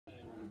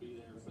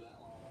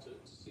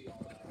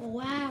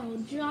Wow,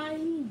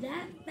 driving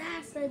that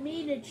fast, I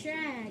made a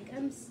track.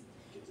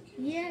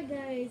 Yeah,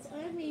 guys,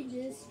 I made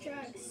this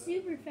track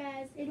super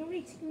fast. It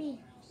only took me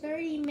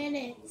 30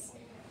 minutes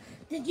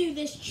to do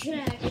this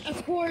track.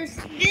 Of course,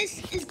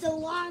 this is the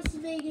Las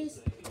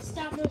Vegas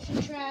stop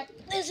motion track.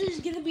 This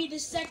is gonna be the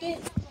second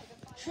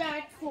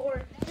track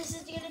for. This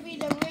is gonna be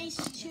the race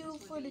 2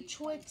 for the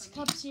Twix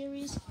Cup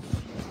Series.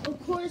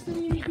 Of course,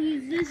 I'm gonna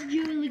use this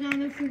Joey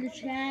Logano for the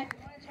track.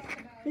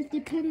 This the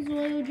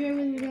Pennzoil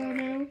Joey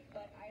Logano.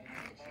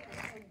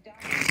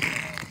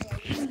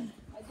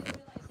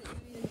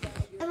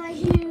 And I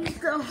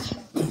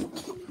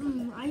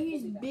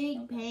used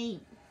big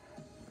paint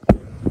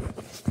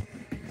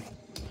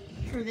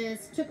for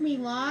this. Took me a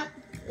lot.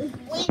 It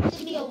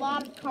went me a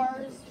lot of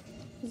cars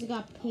because it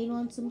got paint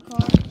on some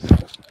cars.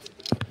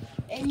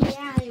 And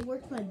yeah, I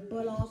worked my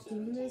butt off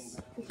doing this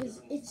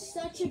because it's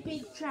such a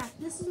big track.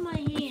 This is my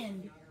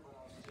hand.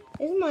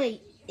 This is my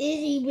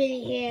itty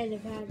bitty hand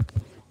of how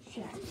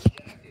track.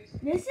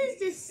 This is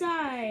the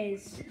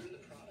size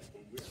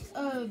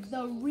of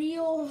the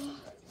real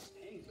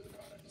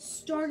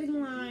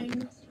starting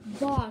line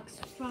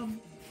box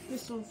from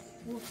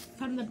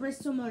the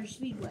Bristol Motor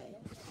Speedway.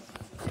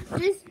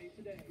 This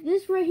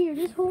right here,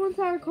 this whole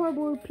entire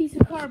piece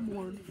of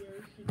cardboard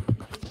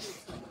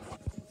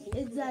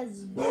is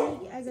as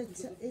big as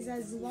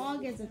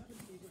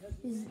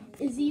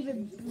is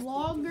even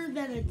longer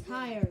than a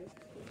tire.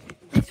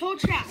 This whole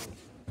track.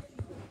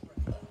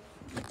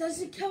 It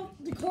doesn't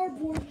count the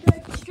cardboard, the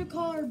extra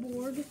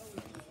cardboard.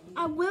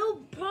 I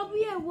will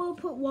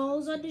put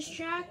walls on this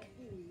track.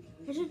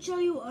 I should show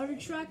you other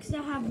tracks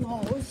that have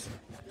walls.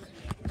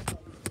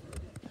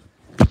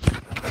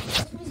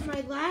 This was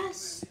my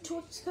last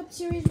Twix Cup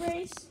Series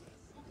race,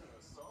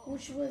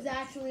 which was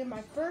actually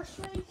my first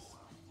race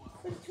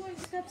for the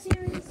Twix Cup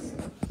Series.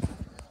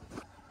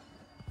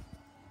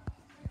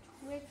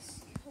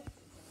 Twix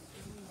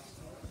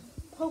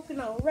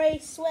Pocono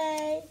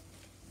Raceway.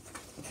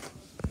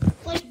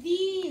 Like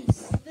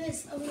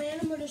this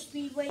Atlanta Motor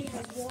Speedway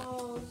has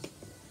walls. I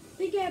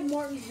think I have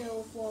Martinsville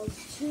with walls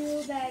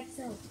too. That's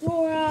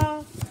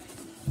Eldora.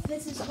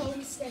 This is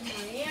Homestead,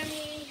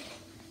 Miami.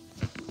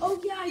 Oh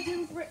yeah, I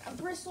didn't.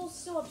 Bristol's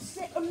still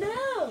upset. Oh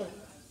no!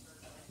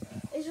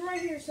 It's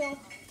right here. So,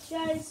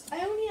 guys,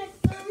 I only have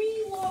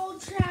 3 wall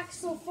tracks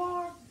so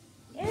far,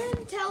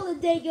 and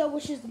Talladega,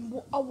 which is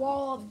a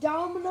wall of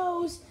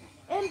dominoes,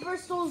 and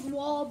Bristol's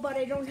wall, but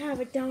I don't have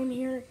it down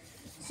here.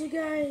 So,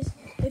 guys,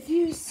 if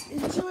you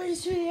enjoyed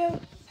this video,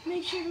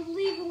 make sure to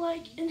leave a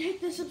like and hit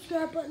the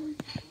subscribe button.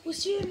 We'll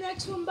see you in the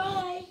next one.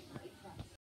 Bye.